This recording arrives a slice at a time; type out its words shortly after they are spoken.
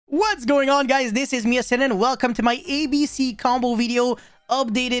What's going on, guys? This is Miasin and welcome to my ABC combo video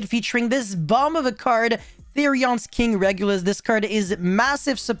updated featuring this bomb of a card, Therion's King Regulus. This card is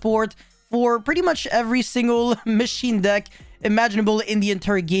massive support for pretty much every single machine deck imaginable in the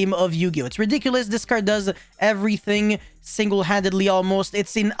entire game of Yu-Gi-Oh! It's ridiculous. This card does everything single-handedly almost.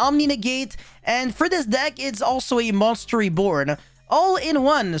 It's in Omni Negate, and for this deck, it's also a Monster Reborn. All in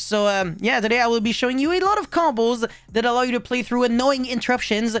one. So yeah, today I will be showing you a lot of combos that allow you to play through annoying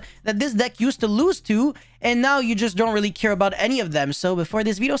interruptions that this deck used to lose to, and now you just don't really care about any of them. So before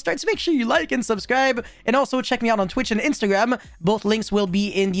this video starts, make sure you like and subscribe, and also check me out on Twitch and Instagram. Both links will be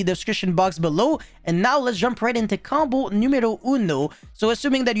in the description box below. And now let's jump right into combo numero uno. So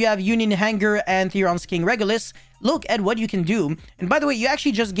assuming that you have Union Hanger and Therion's King Regulus, look at what you can do. And by the way, you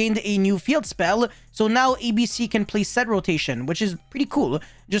actually just gained a new field spell, so now ABC can play set rotation, which is pretty cool.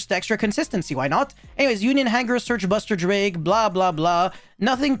 Just extra consistency, why not? Anyways, Union Hanger, Search Buster Drake, blah blah blah.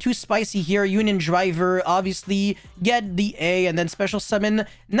 Nothing too spicy here. Union Driver, obviously, get the A and then special summon.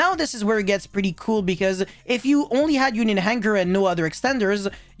 Now this is where it gets pretty cool, because if you only had Union Hanger and no other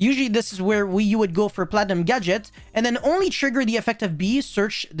extenders, usually this is where you would go for Platinum Gadget and then only trigger the effect of B,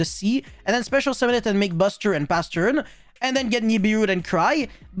 search the C, and then special summon it and make Buster and pass turn, and then get Nibiru and cry.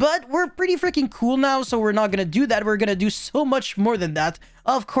 But we're pretty freaking cool now, so we're not gonna do that. We're gonna do so much more than that.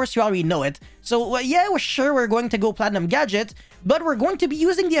 Of course, you already know it. So yeah, sure, we're going to go Platinum Gadget, but we're going to be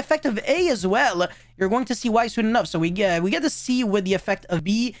using the effect of A as well. You're going to see why soon enough. So we get the C with the effect of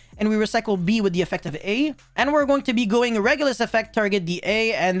B, and we recycle B with the effect of A. And we're going to be going Regulus effect, target the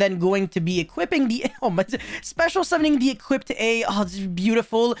A, and then going to be equipping the A. Oh my, special summoning the equipped A. Oh, this is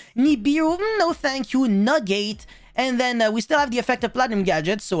beautiful. Nibiru, no thank you, Nugget. And then we still have the effect of Platinum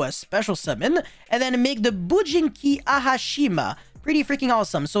Gadget, so a special summon. And then make the Bujinki Ahashima. Pretty freaking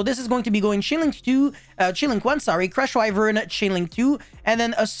awesome. So this is going to be going Chainlink 2, Chainlink 1, sorry, Crush Wyvern, Chainlink 2, and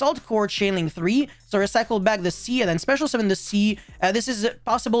then Assault Core, Chainlink 3. So recycle back the C and then special summon the C. This is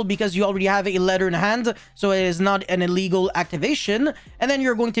possible because you already have a letter in hand, so it is not an illegal activation. And then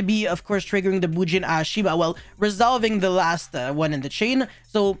you're going to be, of course, triggering the Bujin Ashiba, well, resolving the last one in the chain.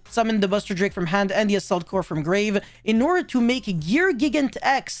 So summon the Buster Drake from hand and the Assault Core from grave in order to make Gear Gigant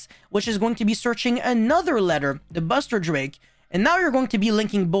X, which is going to be searching another letter, the Buster Drake. And now you're going to be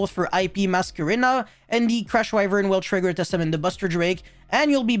linking both for IP Masquerina, and the Crush Wyvern will trigger to summon the Buster Drake,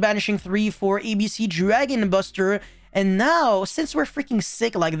 and you'll be banishing 3 for ABC Dragon Buster. And now, since we're freaking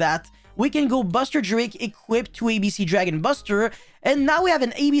sick like that, we can go Buster Drake equipped to ABC Dragon Buster, and now we have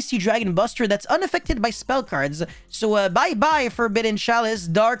an ABC Dragon Buster that's unaffected by spell cards. So bye-bye Forbidden Chalice,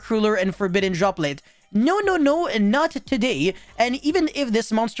 Dark Ruler, and Forbidden Droplet. No, no, no, not today. And even if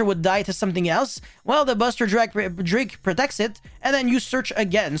this monster would die to something else, well, the Buster Drake protects it, and then you search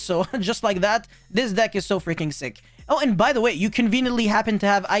again. So just like that, this deck is so freaking sick. Oh, and by the way, you conveniently happen to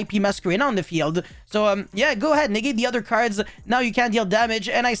have IP Masquerade on the field. So yeah, go ahead, negate the other cards. Now you can't deal damage,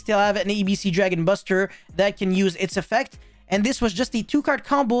 and I still have an ABC Dragon Buster that can use its effect. And this was just a 2-card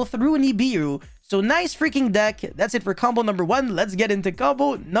combo through Nibiru. So nice freaking deck. That's it for combo number 1. Let's get into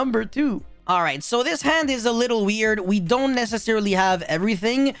combo number 2. Alright, so this hand is a little weird. We don't necessarily have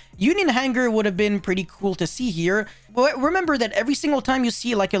everything. Union Hanger would have been pretty cool to see here. But remember that every single time you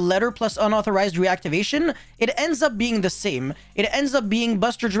see like a letter plus unauthorized reactivation, it ends up being the same. It ends up being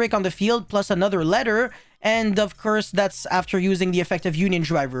Buster Drake on the field plus another letter. And of course, that's after using the effect of Union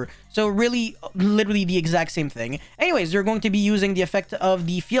Driver. So really, literally the exact same thing. Anyways, you're going to be using the effect of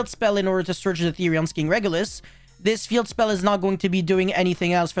the field spell in order to search the Therion's King Regulus. This field spell is not going to be doing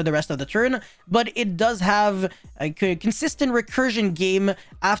anything else for the rest of the turn, but it does have a consistent recursion game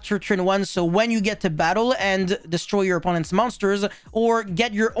after turn 1. So when you get to battle and destroy your opponent's monsters, or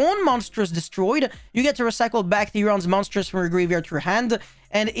get your own monsters destroyed, you get to recycle back Therion's monsters from your graveyard to your hand.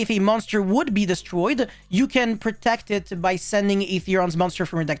 And if a monster would be destroyed, you can protect it by sending a Therion's monster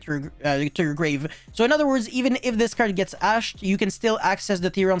from your deck to your grave. So in other words, even if this card gets ashed, you can still access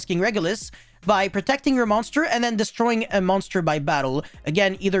the Therion's King Regulus by protecting your monster and then destroying a monster by battle.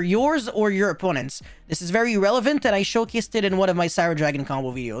 Again, either yours or your opponent's. This is very relevant, and I showcased it in one of my Sire Dragon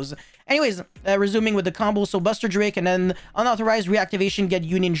combo videos. Anyways, resuming with the combo, so Buster Drake and then unauthorized reactivation, get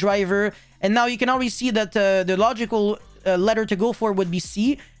Union Driver. And now you can already see that the logical letter to go for would be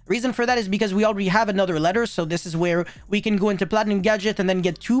C. Reason for that is because we already have another letter, so this is where we can go into Platinum Gadget and then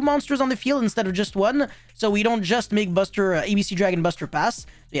get 2 monsters on the field instead of just 1. So we don't just make Buster ABC Dragon Buster pass. So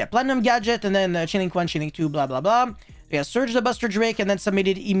yeah, Platinum Gadget and then Chainlink 1, Chainlink 2, blah blah blah. Yeah, Surge the Buster Drake and then submit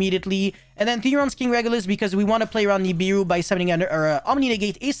it immediately. And then Therion's King Regulus because we want to play around Nibiru by summoning an Omni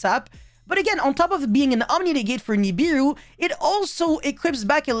Negate ASAP. But again, on top of being an Omni-Negate for Nibiru, it also equips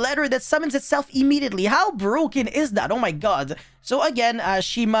back a letter that summons itself immediately. How broken is that? Oh my god. So again,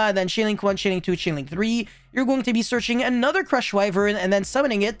 Shima, then Chainlink 1, Chainlink 2, Chainlink 3. You're going to be searching another Crush Wyvern and then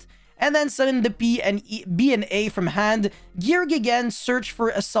summoning it. And then summon the B and A from hand. Gear again, search for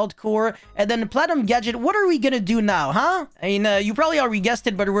Assault Core. And then Platinum Gadget. What are we gonna do now, huh? I mean, you probably already guessed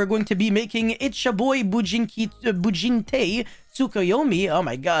it, but we're going to be making Ichaboy Bujinte Tsukuyomi. Oh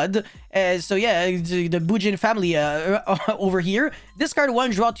my god. So yeah, the Bujin family over here. Discard 1,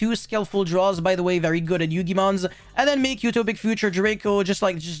 draw 2, skillful draws, by the way, very good at Yugimons. And then make Utopic Future Draco, just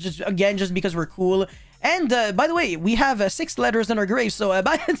because we're cool. And by the way, we have 6 letters in our grave, so oh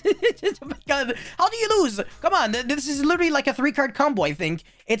my god, how do you lose? Come on, this is literally like a 3-card combo, I think.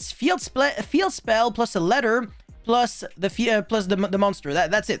 It's field spell plus a letter plus the monster.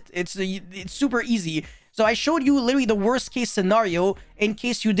 That's it. It's super easy. So I showed you literally the worst case scenario in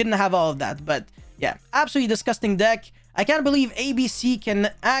case you didn't have all of that. But yeah, absolutely disgusting deck. I can't believe ABC can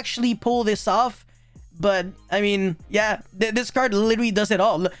actually pull this off. But, I mean, yeah, this card literally does it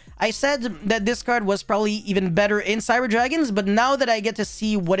all. I said that this card was probably even better in Cyber Dragons, but now that I get to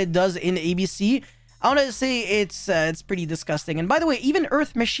see what it does in ABC, I want to say it's pretty disgusting. And by the way, even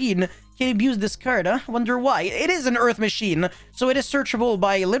Earth Machine can abuse this card, huh? Wonder why. It is an Earth Machine, so it is searchable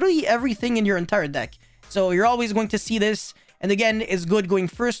by literally everything in your entire deck. So you're always going to see this. And again, it's good going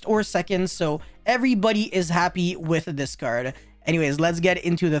first or second, so everybody is happy with this card. Anyways, let's get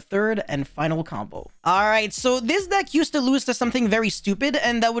into the third and final combo. Alright, so this deck used to lose to something very stupid,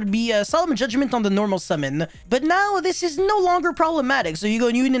 and that would be a Solemn Judgment on the normal summon. But now, this is no longer problematic. So you go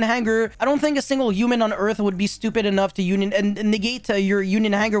Union Hanger. I don't think a single human on Earth would be stupid enough to negate your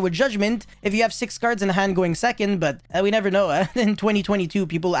Union Hanger with Judgment if you have 6 cards in hand going second, but we never know. In 2022,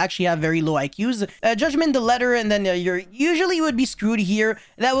 people actually have very low IQs. Judgment the letter, and then usually you would be screwed here.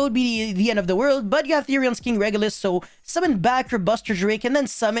 That would be the end of the world, but you have Therion's King Regulus, so summon back your Buster Drake, and then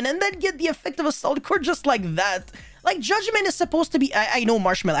summon, and then get the effect of Assault Core just like that. Like, Judgment is supposed to be... I know,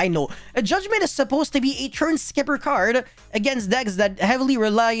 Marshmallow, I know. Judgment is supposed to be a turn skipper card against decks that heavily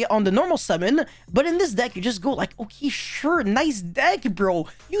rely on the normal summon, but in this deck, you just go like, okay, sure, nice deck, bro.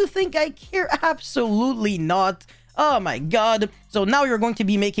 You think I care? Absolutely not. Oh my god. So now you're going to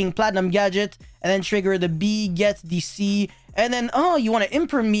be making Platinum Gadget, and then trigger the B, get the C, and then, oh, you want to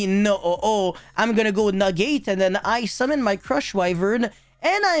imprint me? No, I'm gonna go Nugate, and then I summon my Crush Wyvern,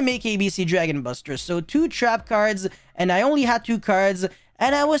 and I make ABC Dragon Buster. So 2 trap cards, and I only had 2 cards,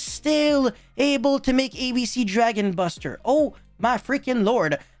 and I was still able to make ABC Dragon Buster. Oh my freaking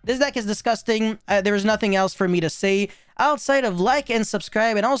lord. This deck is disgusting. There's nothing else for me to say outside of like and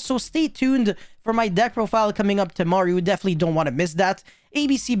subscribe, and also stay tuned for my deck profile coming up tomorrow. You definitely don't want to miss that.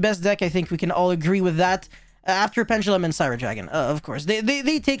 ABC best deck, I think we can all agree with that. After Pendulum and Cyber Dragon, of course.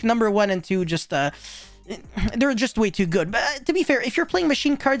 They take number 1 and 2, just, they're just way too good. But to be fair, if you're playing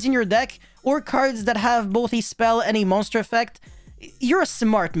machine cards in your deck, or cards that have both a spell and a monster effect, you're a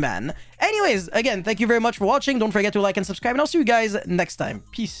smart man. Anyways, again, thank you very much for watching. Don't forget to like and subscribe, and I'll see you guys next time.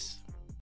 Peace.